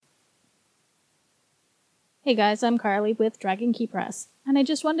Hey guys, I'm Carly with Dragon Key Press, and I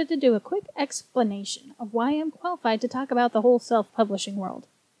just wanted to do a quick explanation of why I'm qualified to talk about the whole self-publishing world.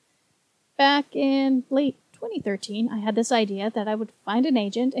 Back in late 2013, I had this idea that I would find an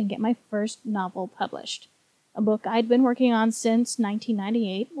agent and get my first novel published, a book I'd been working on since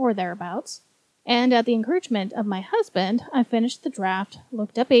 1998 or thereabouts. And at the encouragement of my husband, I finished the draft,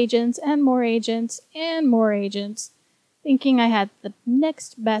 looked up agents and more agents and more agents, thinking I had the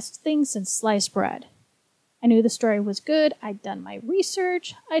next best thing since sliced bread. I knew the story was good, I'd done my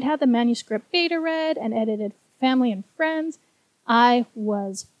research, I'd had the manuscript beta read and edited for family and friends. I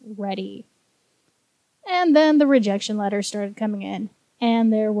was ready. And then the rejection letters started coming in,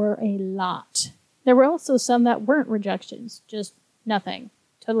 and there were a lot. There were also some that weren't rejections, just nothing,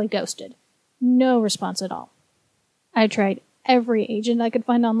 totally ghosted. No response at all. I tried every agent I could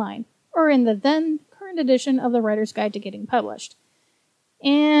find online, or in the then current edition of the Writer's Guide to Getting Published.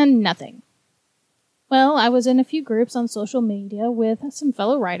 And nothing. Well, I was in a few groups on social media with some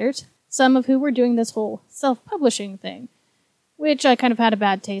fellow writers, some of who were doing this whole self-publishing thing, which I kind of had a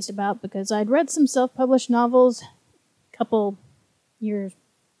bad taste about because I'd read some self-published novels a couple years,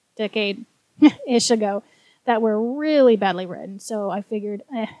 decade-ish ago that were really badly written, so I figured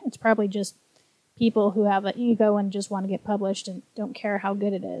it's probably just people who have an ego and just want to get published and don't care how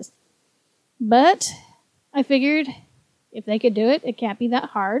good it is. But I figured if they could do it, it can't be that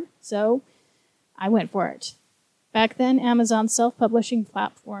hard, so I went for it. Back then, Amazon's self-publishing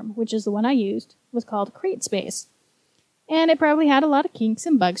platform, which is the one I used, was called CreateSpace. And it probably had a lot of kinks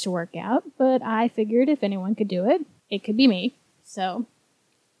and bugs to work out, but I figured if anyone could do it, it could be me. So,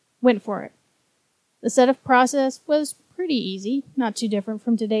 went for it. The setup process was pretty easy, not too different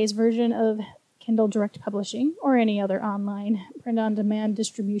from today's version of Kindle Direct Publishing or any other online print-on-demand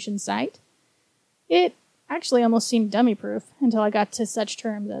distribution site. It actually almost seemed dummy-proof until I got to such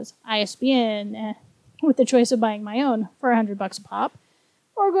terms as ISBN, with the choice of buying my own for $100 a pop,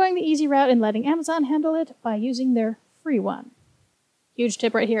 or going the easy route and letting Amazon handle it by using their free one. Huge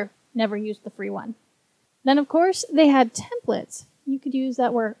tip right here, never use the free one. Then, of course, they had templates you could use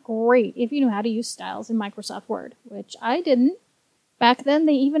that were great if you knew how to use styles in Microsoft Word, which I didn't. Back then,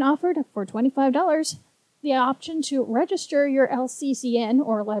 they even offered, for $25, the option to register your LCCN,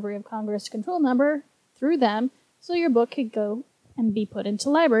 or Library of Congress control number, through them, so your book could go and be put into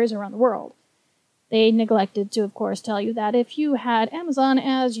libraries around the world. They neglected to, of course, tell you that if you had Amazon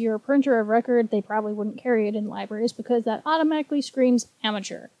as your printer of record, they probably wouldn't carry it in libraries because that automatically screams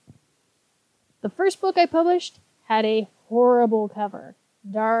amateur. The first book I published had a horrible cover,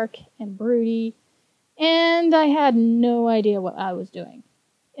 dark and broody, and I had no idea what I was doing.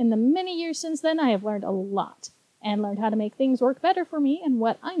 In the many years since then, I have learned a lot, and learned how to make things work better for me and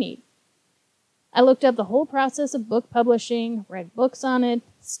what I need. I looked up the whole process of book publishing, read books on it,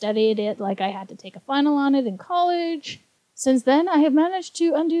 studied it like I had to take a final on it in college. Since then, I have managed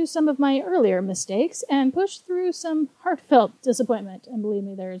to undo some of my earlier mistakes and push through some heartfelt disappointment, and believe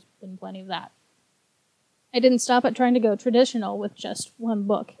me, there's been plenty of that. I didn't stop at trying to go traditional with just one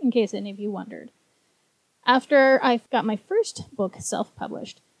book, in case any of you wondered. After I got my first book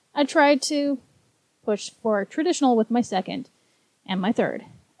self-published, I tried to push for traditional with my second and my third.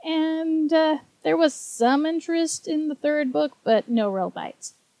 And there was some interest in the third book, but no real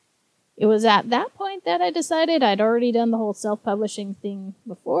bites. It was at that point that I decided I'd already done the whole self-publishing thing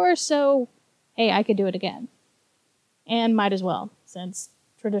before, so hey, I could do it again. And might as well, since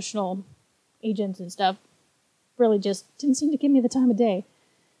traditional agents and stuff really just didn't seem to give me the time of day.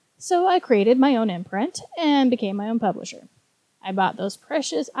 So I created my own imprint and became my own publisher. I bought those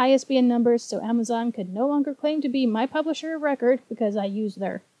precious ISBN numbers so Amazon could no longer claim to be my publisher of record because I used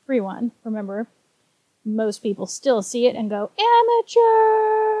their free one. Remember, most people still see it and go,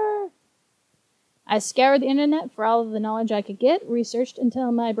 amateur! I scoured the internet for all of the knowledge I could get, researched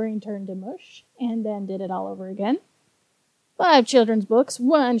until my brain turned to mush, and then did it all over again. 5 children's books,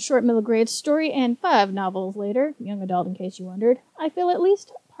 1 short middle grade story, and 5 novels later, young adult in case you wondered, I feel at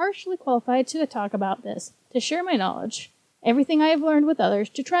least partially qualified to talk about this, to share my knowledge, everything I have learned with others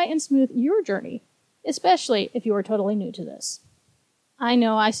to try and smooth your journey, especially if you are totally new to this. I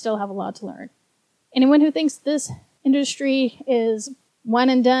know I still have a lot to learn. Anyone who thinks this industry is one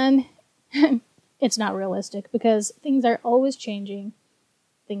and done, it's not realistic because things are always changing,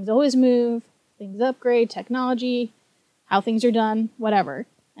 things always move, things upgrade, technology, how things are done, whatever.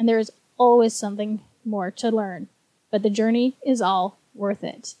 And there is always something more to learn, but the journey is all worth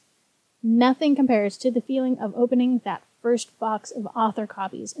it. Nothing compares to the feeling of opening that first box of author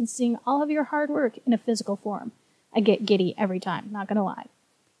copies and seeing all of your hard work in a physical form. I get giddy every time, not gonna lie.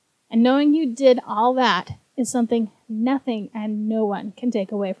 And knowing you did all that is something nothing and no one can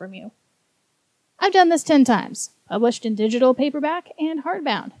take away from you. I've done this 10 times, published in digital paperback and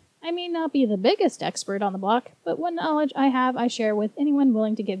hardbound. I may not be the biggest expert on the block, but what knowledge I have I share with anyone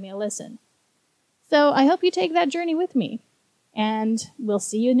willing to give me a listen. So I hope you take that journey with me, and we'll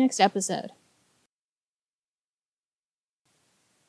see you next episode.